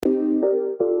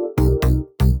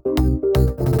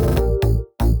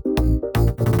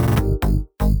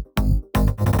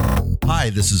Hi,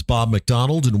 this is Bob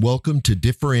McDonald, and welcome to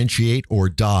Differentiate or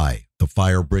Die, the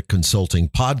Firebrick Consulting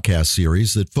podcast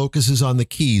series that focuses on the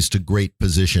keys to great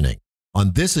positioning.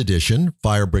 On this edition,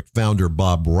 Firebrick founder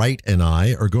Bob Wright and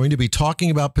I are going to be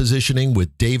talking about positioning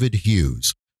with David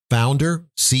Hughes, founder,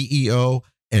 CEO,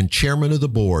 and chairman of the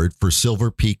board for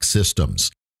Silver Peak Systems.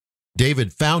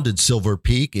 David founded Silver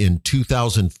Peak in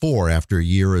 2004 after a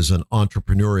year as an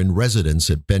entrepreneur in residence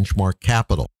at Benchmark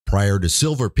Capital. Prior to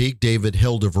Silver Peak, David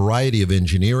held a variety of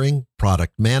engineering,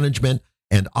 product management,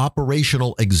 and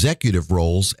operational executive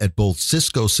roles at both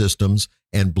Cisco Systems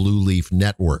and Blue Leaf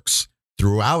Networks.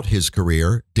 Throughout his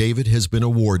career, David has been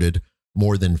awarded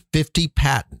more than 50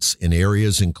 patents in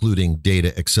areas including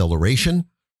data acceleration,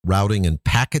 routing and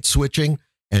packet switching,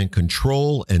 and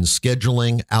control and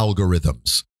scheduling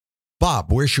algorithms.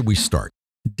 Bob, where should we start?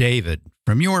 David,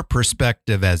 from your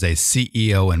perspective as a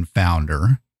CEO and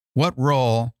founder, what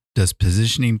role does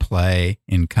positioning play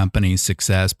in company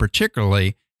success,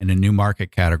 particularly in a new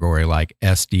market category like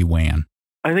SD-WAN?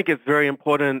 I think it's very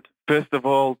important, first of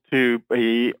all, to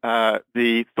be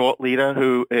the thought leader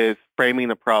who is framing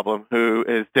the problem, who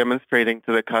is demonstrating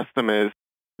to the customers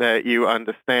that you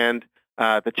understand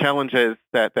the challenges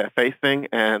that they're facing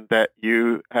and that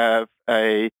you have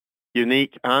a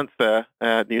unique answer,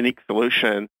 unique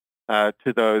solution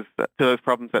to those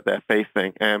problems that they're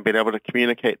facing, and being able to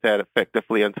communicate that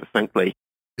effectively and succinctly.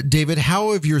 David,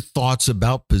 how have your thoughts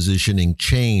about positioning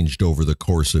changed over the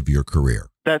course of your career?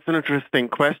 That's an interesting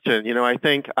question. I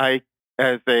think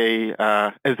as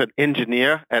an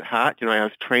engineer at heart, I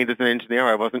was trained as an engineer.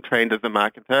 I wasn't trained as a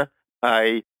marketer.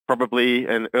 I probably,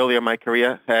 earlier in my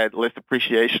career, had less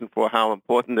appreciation for how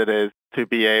important it is to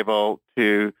be able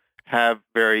to have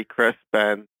very crisp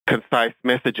and concise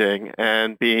messaging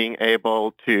and being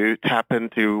able to tap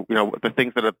into, the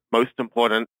things that are most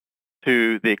important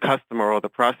to the customer or the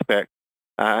prospect.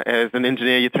 As an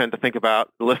engineer, you tend to think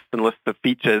about lists and lists of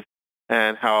features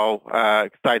and how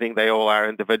exciting they all are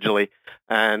individually.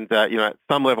 And, at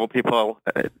some level, people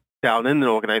down in the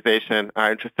organization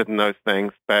are interested in those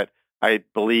things. But I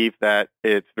believe that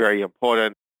it's very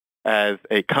important as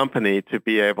a company to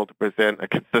be able to present a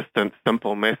consistent,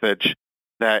 simple message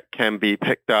that can be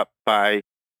picked up by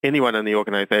anyone in the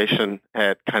organization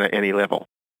at kind of any level.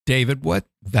 David, what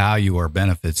value or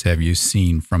benefits have you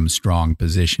seen from strong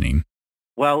positioning?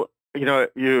 Well,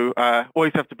 you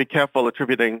always have to be careful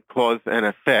attributing cause and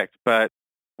effect, but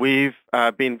we've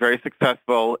been very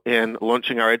successful in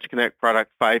launching our EdgeConnect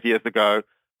product 5 years ago.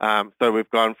 So we've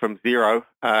gone from zero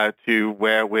to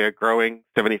where we're growing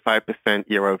 75%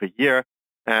 year over year.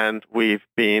 And we've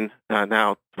been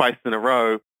now twice in a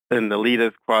row in the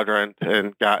leaders quadrant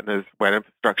in Gartner's Web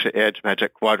Infrastructure Edge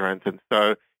Magic Quadrant. And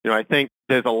so, I think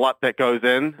there's a lot that goes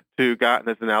into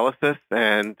Gartner's analysis,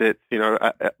 and it's,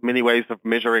 many ways of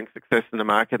measuring success in the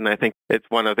market. And I think it's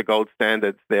one of the gold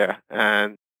standards there.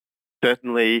 And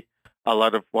certainly a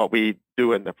lot of what we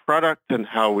do in the product and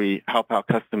how we help our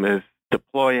customers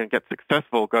deploy and get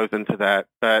successful goes into that.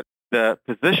 But the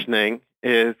positioning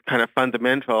is kind of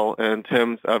fundamental in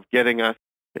terms of getting us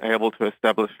able to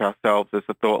establish ourselves as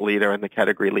a thought leader and the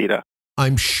category leader.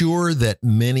 I'm sure that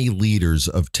many leaders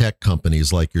of tech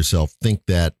companies like yourself think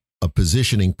that a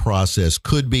positioning process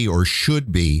could be or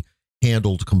should be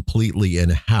handled completely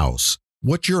in-house.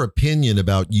 What's your opinion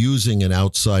about using an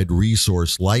outside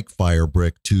resource like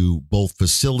Firebrick to both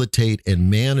facilitate and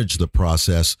manage the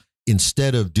process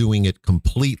instead of doing it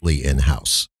completely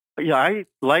in-house? Yeah, I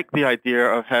like the idea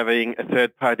of having a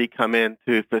third party come in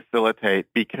to facilitate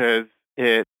because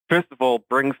it, first of all,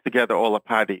 brings together all the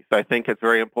parties. I think it's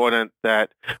very important that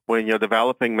when you're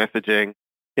developing messaging,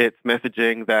 it's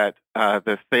messaging that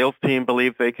the sales team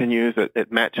believes they can use.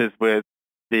 It matches with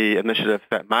the initiatives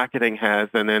that marketing has,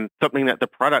 and then something that the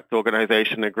product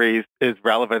organization agrees is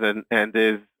relevant and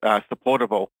is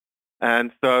supportable.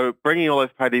 And so bringing all those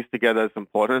parties together is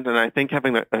important. And I think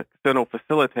having an external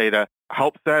facilitator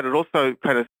helps that. It also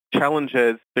kind of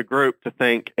challenges the group to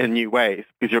think in new ways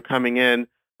because you're coming in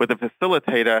with a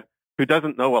facilitator who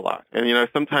doesn't know a lot. And,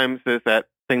 sometimes there's that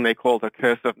thing they call the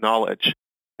curse of knowledge.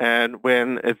 And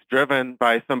when it's driven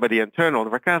by somebody internal,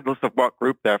 regardless of what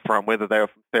group they're from, whether they're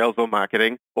from sales or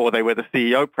marketing or they were the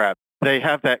CEO perhaps, they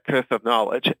have that curse of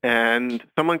knowledge. And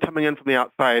someone coming in from the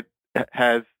outside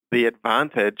has the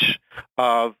advantage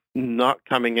of not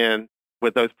coming in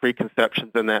with those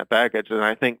preconceptions and that baggage. And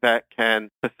I think that can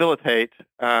facilitate,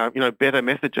 better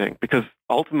messaging because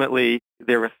ultimately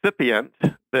the recipient,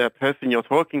 the person you're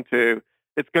talking to,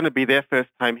 it's going to be their first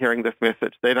time hearing this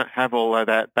message. They don't have all of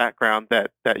that background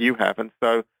that you have. And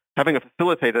so having a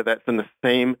facilitator that's in the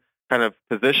same kind of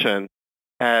position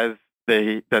as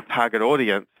the target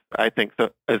audience I think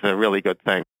is a really good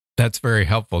thing. That's very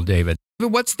helpful, David.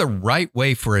 What's the right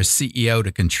way for a CEO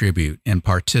to contribute and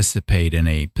participate in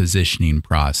a positioning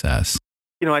process?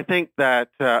 I think that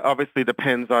obviously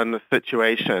depends on the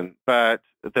situation, but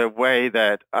the way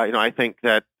that, I think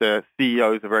that the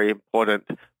CEO is a very important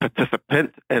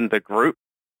participant in the group.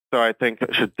 So I think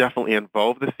it should definitely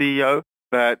involve the CEO.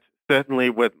 But certainly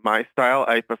with my style,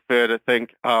 I prefer to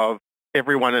think of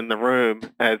everyone in the room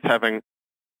as having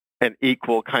an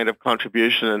equal kind of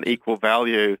contribution and equal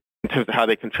value in terms of how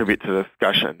they contribute to the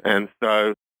discussion. And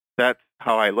so that's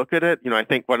how I look at it. I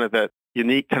think one of the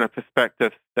unique kind of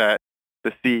perspectives that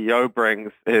the CEO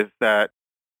brings is that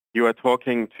you are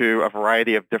talking to a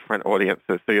variety of different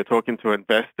audiences. So you're talking to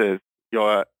investors,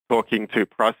 you're talking to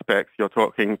prospects, you're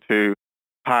talking to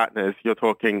partners, you're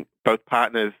talking both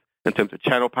partners in terms of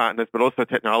channel partners, but also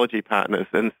technology partners.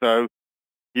 And so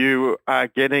you are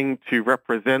getting to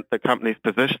represent the company's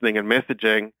positioning and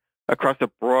messaging across a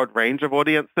broad range of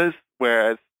audiences,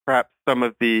 whereas perhaps some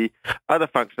of the other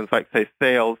functions, like, say,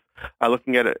 sales, are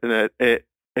looking at it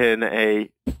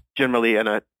generally in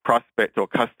a prospect or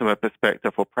customer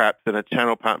perspective, or perhaps in a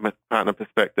channel partner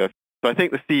perspective. So I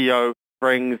think the CEO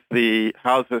brings the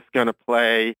how's this going to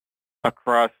play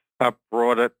across a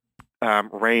broader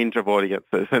range of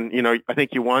audiences. And, I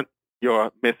think you want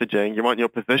your messaging, you want your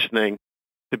positioning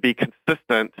to be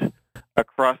consistent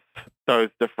across those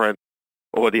different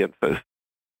audiences.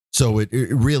 So it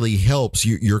really helps.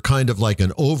 You're kind of like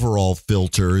an overall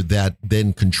filter that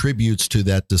then contributes to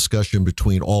that discussion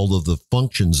between all of the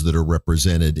functions that are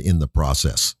represented in the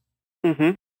process.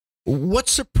 Mm-hmm. What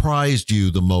surprised you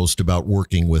the most about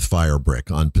working with Firebrick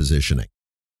on positioning?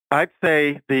 I'd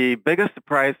say the biggest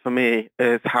surprise for me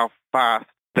is how fast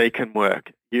they can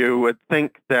work. You would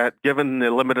think that given the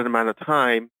limited amount of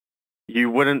time, you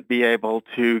wouldn't be able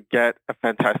to get a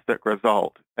fantastic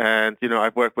result. And,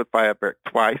 I've worked with Firebrick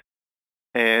twice,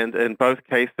 and in both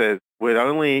cases, with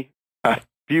only a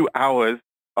few hours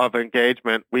of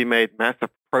engagement, we made massive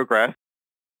progress.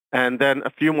 And then a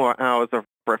few more hours of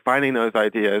refining those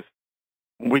ideas,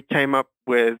 we came up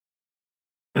with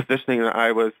positioning that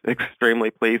I was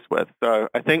extremely pleased with. So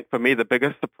I think for me, the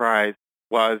biggest surprise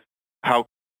was how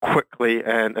quickly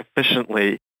and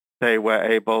efficiently they were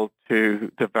able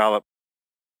to develop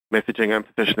messaging and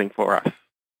positioning for us.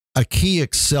 A key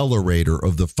accelerator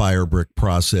of the Firebrick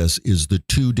process is the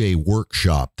 2-day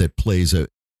workshop that plays an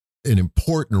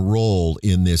important role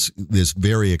in this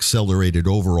very accelerated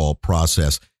overall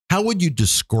process. How would you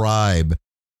describe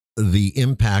the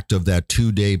impact of that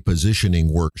 2-day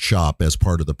positioning workshop as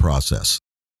part of the process?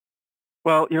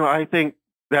 Well, I think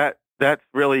that that's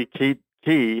really key,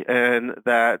 and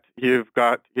that you've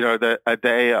got, a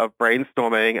day of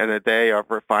brainstorming and a day of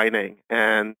refining,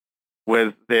 and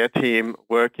with their team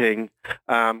working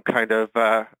kind of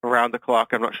around the clock.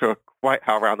 I'm not sure quite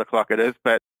how around the clock it is,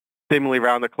 but seemingly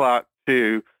around the clock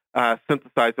to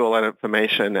synthesize all that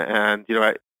information. And,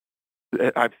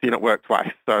 I've seen it work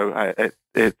twice, so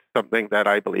it's something that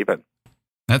I believe in.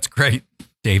 That's great,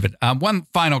 David. One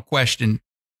final question.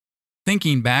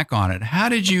 Thinking back on it, how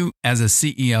did you, as a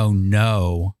CEO,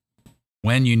 know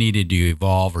when you needed to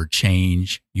evolve or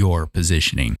change your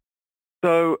positioning?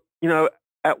 So,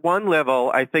 at one level,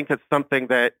 I think it's something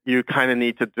that you kind of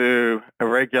need to do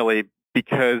regularly,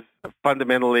 because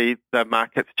fundamentally the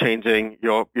market's changing,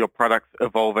 your product's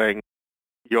evolving,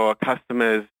 your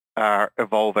customers are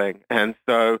evolving. And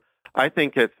so I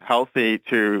think it's healthy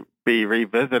to be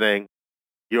revisiting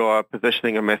your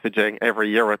positioning and messaging every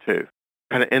year or two,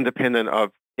 kind of independent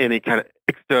of any kind of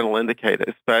external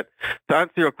indicators. But to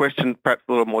answer your question perhaps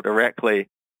a little more directly,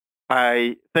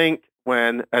 I think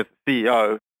when, as a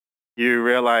CEO, you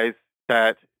realize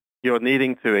that you're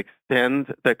needing to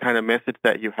extend the kind of message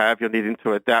that you have, you're needing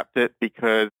to adapt it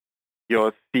because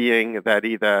you're seeing that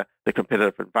either the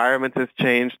competitive environment has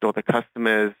changed or the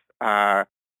customers are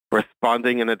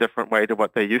responding in a different way to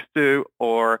what they used to,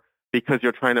 or because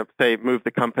you're trying to, say, move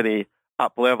the company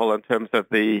up level in terms of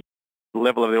the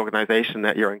level of the organization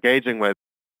that you're engaging with.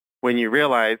 When you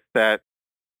realize that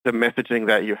the messaging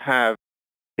that you have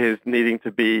is needing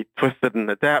to be twisted and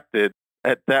adapted,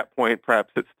 at that point,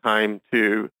 perhaps it's time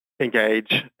to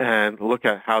engage and look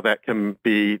at how that can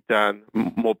be done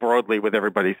more broadly with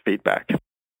everybody's feedback.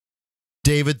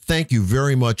 David, thank you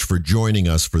very much for joining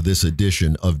us for this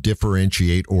edition of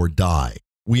Differentiate or Die.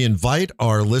 We invite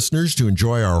our listeners to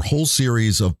enjoy our whole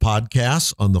series of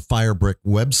podcasts on the Firebrick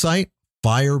website,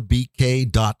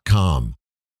 firebk.com.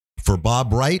 For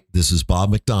Bob Wright, this is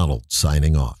Bob McDonald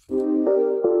signing off.